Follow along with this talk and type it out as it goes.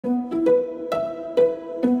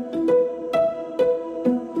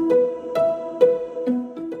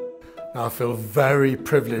feel very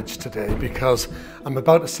privileged today because I'm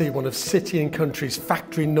about to see one of City & Country's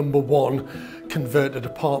factory #1 converted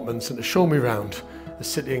apartments, and to show me around is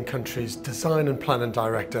City & Country's design and planning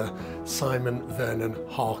director, Simon Vernon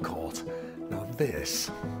Harcourt. Now this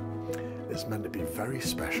is meant to be very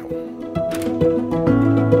special.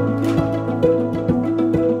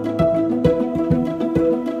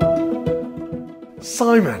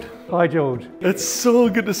 Simon. Hi George. It's so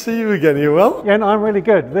good to see you again. Are you well? Yeah, no, I'm really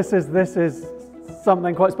good. This is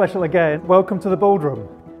something quite special again. Welcome to the boardroom.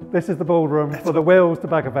 This is the boardroom for the Wills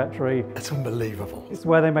Tobacco Factory. It's unbelievable. It's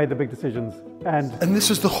where they made the big decisions. And this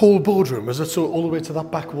is the whole boardroom, is it? So all the way to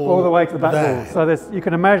that back wall? All the way to the back there. wall. So this, you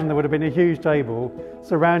can imagine there would have been a huge table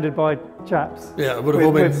surrounded by chaps. Yeah, it would have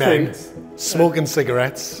all been men suits, smoking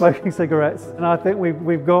cigarettes. Smoking cigarettes. And I think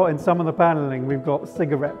we've got, in some of the panelling, we've got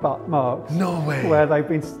cigarette butt marks. No way. Where they've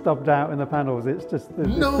been stubbed out in the panels. It's just...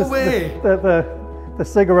 No way. The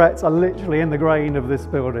cigarettes are literally in the grain of this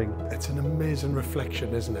building. It's an amazing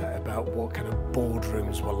reflection, isn't it, about what kind of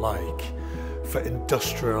boardrooms were like for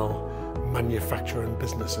industrial manufacturing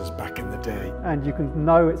businesses back in the day. And you can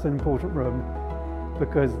know it's an important room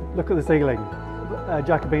because look at the ceiling,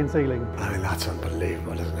 Jacobean ceiling. I mean, that's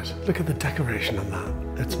unbelievable, isn't it? Look at the decoration on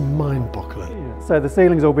that. It's mind-boggling. Yeah. So the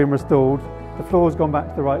ceiling's all been restored. The floor's gone back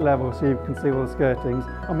to the right level so you can see all the skirtings.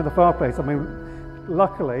 I mean, the fireplace,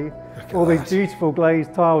 luckily, all these beautiful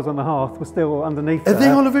glazed tiles on the hearth were still underneath there. Are they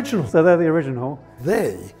all original? So they're the original.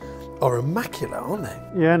 They are immaculate, aren't they?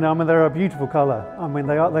 Yeah, no, I mean, they're a beautiful colour. I mean,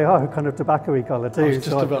 they are kind of tobacco-y colour too. I was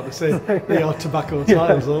just about to say, they are tobacco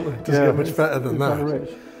tiles, aren't they? It doesn't get much better than that. Rich.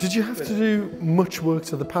 Did you have to do much work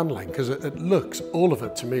to the panelling? Because it looks, all of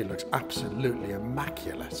it to me looks absolutely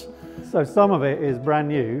immaculate. So some of it is brand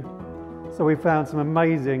new. So we found some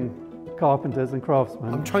amazing carpenters and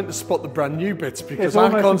craftsmen. I'm trying to spot the brand new bits because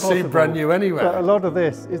I can't see brand new anywhere. But a lot of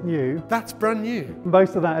this is new. That's brand new.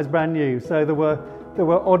 Most of that is brand new. So there were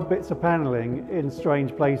odd bits of panelling in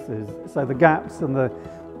strange places. So the gaps and the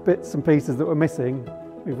bits and pieces that were missing,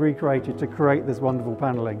 we've recreated to create this wonderful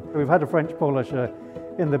panelling. We've had a French polisher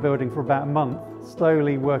in the building for about a month,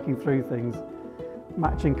 slowly working through things,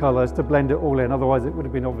 matching colours to blend it all in. Otherwise it would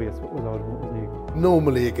have been obvious what was old and what was new.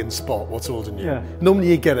 Normally you can spot what's old and new. Yeah. Normally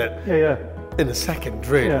you get it in a second,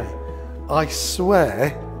 really. Yeah. I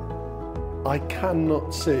swear I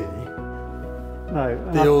cannot see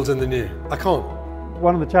the old and the new. I can't.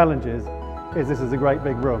 One of the challenges is this is a great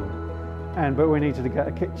big room, but we needed to get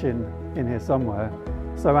a kitchen in here somewhere.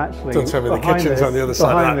 So actually, don't tell me the kitchen's on the other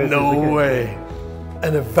side of that. No way.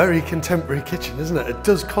 And a very contemporary kitchen, isn't it? It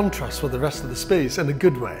does contrast with the rest of the space in a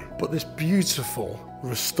good way. But this beautiful,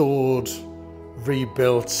 restored,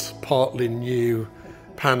 rebuilt, partly new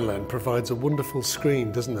panelling provides a wonderful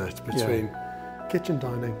screen, doesn't it? Between kitchen,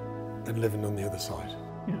 dining and living on the other side.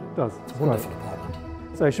 Yeah, it does. It's a wonderful apartment.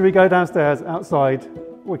 So should we go downstairs outside?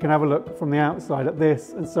 We can have a look from the outside at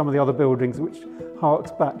this and some of the other buildings which harks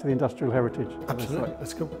back to the industrial heritage. Absolutely,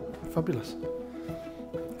 let's go. Fabulous.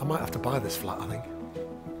 I might have to buy this flat, I think.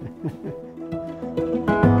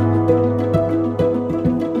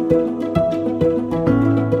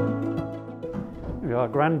 Here we are,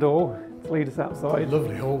 grand door to lead us outside.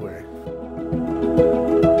 Lovely hallway.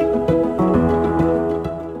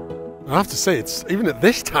 I have to say, it's even at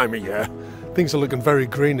this time of year, things are looking very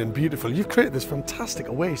green and beautiful. You've created this fantastic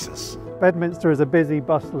oasis. Bedminster is a busy,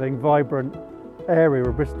 bustling, vibrant area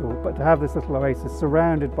of Bristol, but to have this little oasis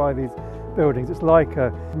surrounded by these buildings, it's like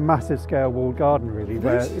a massive scale walled garden really,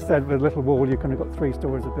 where instead of a little wall you've kind of got 3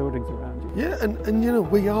 stories of buildings around you. Yeah, and you know,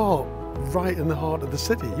 we are right in the heart of the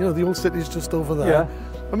city. You know, the old city's just over there. Yeah.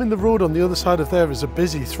 I mean, the road on the other side of there is a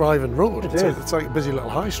busy, thriving road. It's like a busy little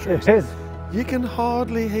high street. It is. You can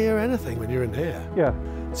hardly hear anything when you're in here. Yeah.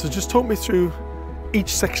 So just talk me through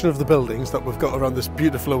each section of the buildings that we've got around this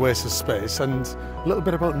beautiful oasis space and a little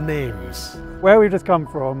bit about names. Where we've just come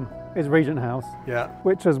from is Regent House,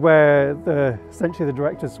 which is where essentially the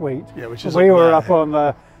director's suite. Yeah, which is we were up on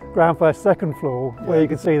the ground floor, 2nd floor, where you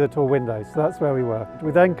can see the tall windows. So that's where we were.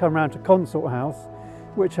 We then come round to Consort House,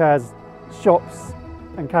 which has shops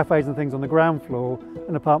and cafes and things on the ground floor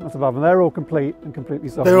and apartments above, and they're all complete and completely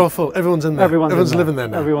sold. They're all full. Everyone's in there. Everyone's living there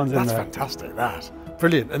now. Everyone's in there. That's fantastic. That.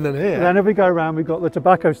 Brilliant. And then here. And then if we go around, we've got the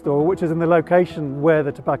tobacco store, which is in the location where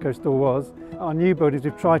the tobacco store was. Our new buildings,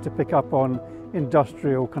 we've tried to pick up on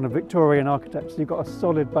industrial kind of Victorian architecture. You've got a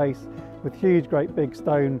solid base with huge, great big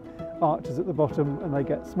stone arches at the bottom, and they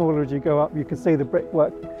get smaller as you go up. You can see the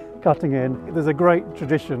brickwork cutting in. There's a great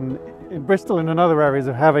tradition in Bristol and in other areas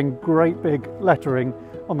of having great big lettering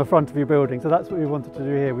on the front of your building. So that's what we wanted to do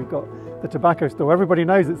here. We've got the tobacco store. Everybody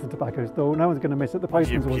knows it's the tobacco store. No one's going to miss it. The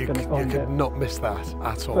postman's always going to find it. You could not miss that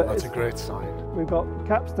at all. That's a great sign. We've got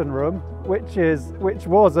capstan room, which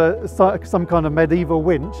was some kind of medieval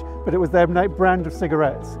winch, but it was their brand of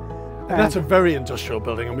cigarettes. And that's a very industrial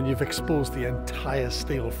building. I mean, you've exposed the entire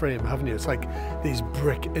steel frame, haven't you? It's like these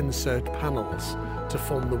brick insert panels to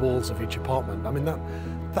form the walls of each apartment. I mean,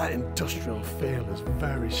 that industrial feel is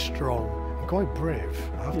very strong and quite brave,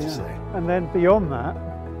 I have to say. And then beyond that,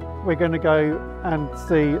 we're going to go and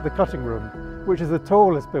see the cutting room, which is the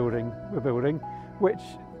tallest building we're building, which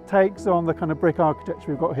takes on the kind of brick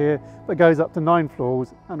architecture we've got here, that goes up to 9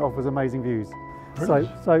 floors and offers amazing views.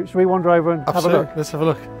 So should we wander over and have a look? Let's have a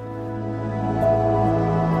look.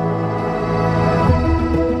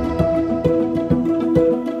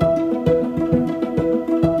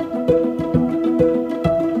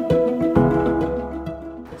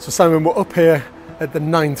 So Simon, we're up here at the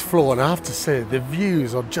 9th floor, and I have to say the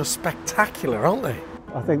views are just spectacular, aren't they?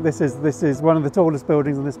 I think this is one of the tallest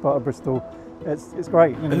buildings in this part of Bristol. It's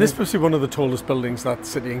great. And this must be one of the tallest buildings that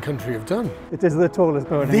City and Country have done. It is the tallest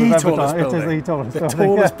building It is the tallest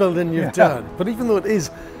building. Building you've done. But even though it is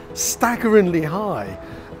staggeringly high,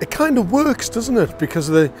 it kind of works, doesn't it? Because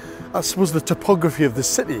of I suppose the topography of the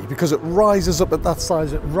city, because it rises up at that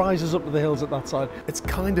side, it rises up to the hills at that side. It's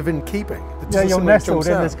kind of in keeping. Yeah, you're nestled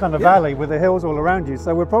in this kind of valley with the hills all around you.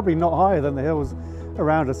 So we're probably not higher than the hills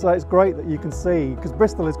around us. So it's great that you can see, because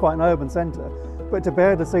Bristol is quite an urban centre, but to be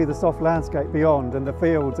able to see the soft landscape beyond and the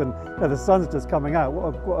fields and the sun's just coming out,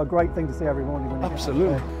 what a great thing to see every morning. When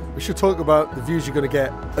Absolutely. We should talk about the views you're going to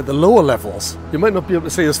get at the lower levels. You might not be able to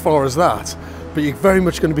see as far as that, but you're very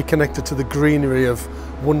much going to be connected to the greenery of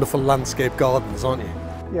wonderful landscape gardens, aren't you?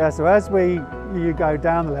 Yeah, so as you go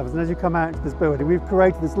down the levels and as you come out into this building, we've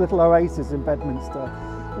created this little oasis in Bedminster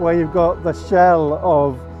where you've got the shell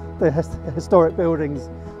of the historic buildings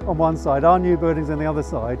on one side, our new buildings on the other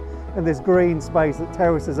side, and this green space that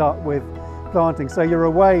terraces up with planting. So you're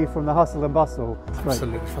away from the hustle and bustle.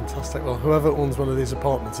 Absolutely fantastic. Well, whoever owns one of these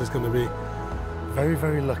apartments is going to be very,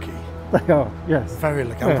 very lucky. They are, yes. Very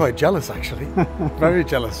lucky. I'm quite jealous, actually. Very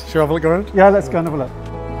jealous. Shall we have a look around? Yeah, let's go and have a look.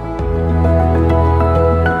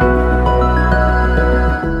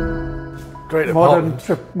 Great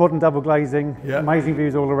apartment. Modern double glazing, yeah. Amazing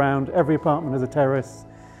views all around. Every apartment has a terrace.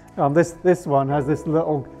 This one has this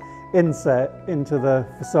little inset into the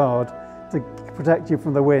facade to protect you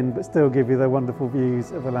from the wind, but still give you the wonderful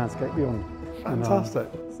views of the landscape beyond. Fantastic.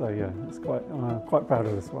 So yeah, it's quite proud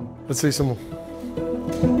of this one. Let's see some more.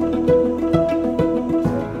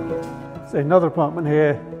 So another apartment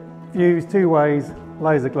here, views 2 ways,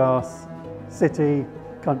 laser glass, city,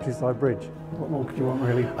 countryside bridge. What more could you want,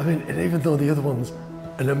 really? I mean, and even though the other one's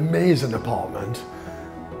an amazing apartment,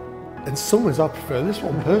 in some ways I prefer this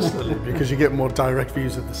one personally because you get more direct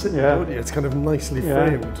views of the city, don't you? It's kind of nicely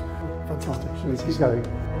framed. Fantastic. Should we keep going?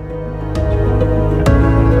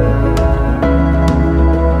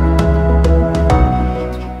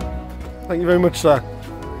 Thank you very much, sir.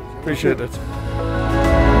 Appreciate it.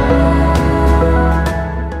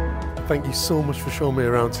 Thank you so much for showing me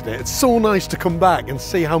around today. It's so nice to come back and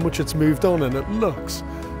see how much it's moved on, and it looks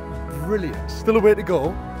brilliant. Still a way to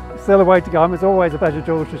go. Still a way to go. It's always a pleasure,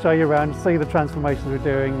 George, to show you around, see the transformations we're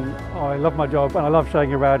doing. I love my job and I love showing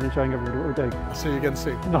you around and showing everybody what we do. I'll see you again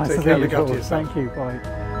soon. Nice to see you, George. Thank you. Bye.